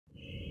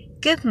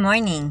Good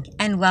morning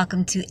and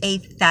welcome to A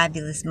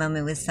Fabulous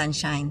Moment with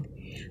Sunshine.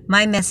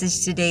 My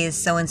message today is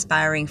so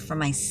inspiring for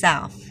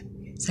myself.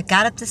 So I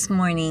got up this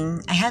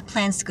morning, I had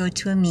plans to go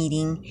to a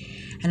meeting,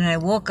 and when I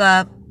woke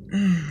up,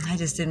 I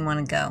just didn't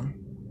want to go.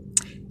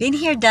 Been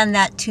here, done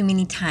that too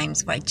many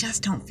times where I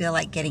just don't feel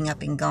like getting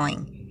up and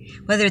going.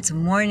 Whether it's a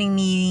morning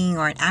meeting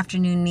or an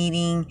afternoon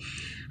meeting,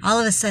 all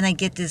of a sudden I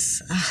get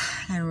this,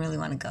 I don't really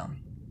want to go.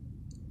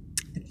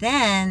 But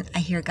then I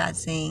hear God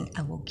saying,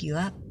 I woke you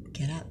up,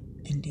 get up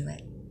and do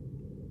it.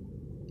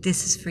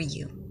 This is for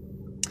you.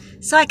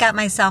 So I got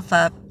myself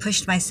up,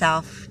 pushed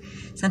myself.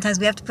 Sometimes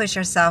we have to push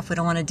ourselves. We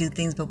don't want to do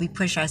things, but we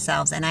push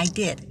ourselves, and I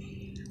did.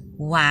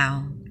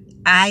 Wow.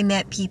 I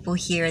met people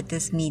here at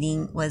this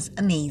meeting. It was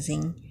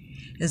amazing.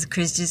 It was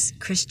a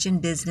Christian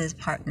Business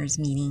Partners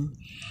meeting.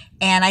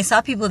 And I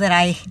saw people that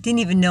I didn't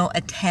even know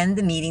attend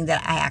the meeting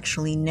that I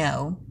actually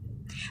know.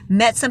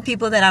 Met some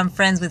people that I'm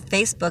friends with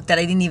Facebook that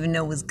I didn't even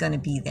know was going to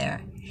be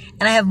there.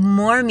 And I have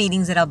more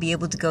meetings that I'll be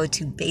able to go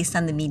to based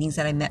on the meetings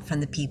that I met from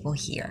the people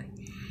here.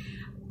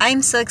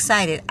 I'm so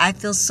excited. I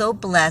feel so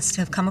blessed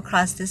to have come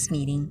across this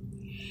meeting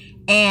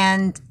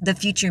and the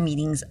future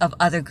meetings of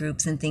other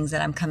groups and things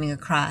that I'm coming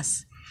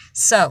across.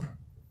 So,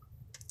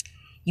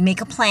 you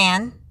make a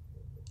plan,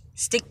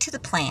 stick to the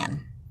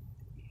plan.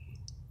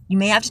 You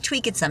may have to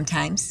tweak it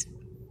sometimes.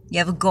 You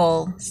have a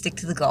goal, stick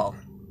to the goal.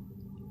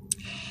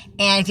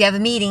 And if you have a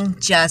meeting,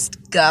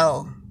 just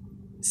go.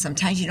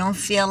 Sometimes you don't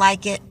feel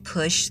like it,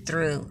 push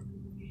through.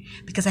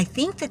 Because I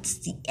think that's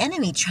the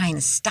enemy trying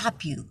to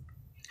stop you.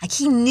 Like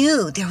he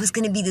knew there was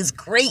going to be this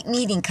great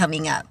meeting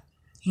coming up.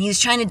 And he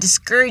was trying to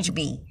discourage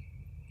me.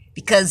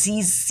 Because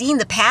he's seen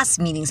the past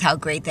meetings, how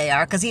great they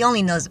are. Because he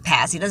only knows the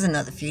past. He doesn't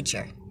know the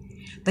future.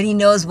 But he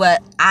knows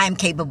what I'm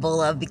capable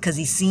of because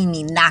he's seen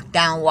me knock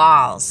down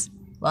walls.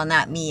 Well,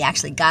 not me.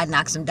 Actually, God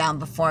knocks them down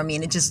before me.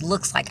 And it just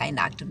looks like I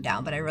knocked them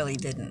down. But I really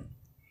didn't.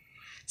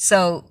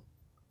 So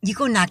you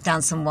go knock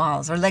down some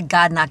walls or let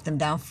God knock them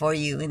down for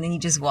you. And then you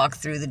just walk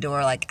through the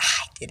door like,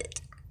 I did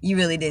it. You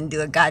really didn't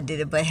do it. God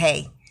did it. But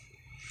hey,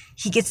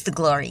 he gets the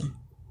glory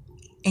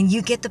and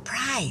you get the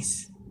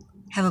prize.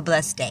 Have a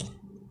blessed day.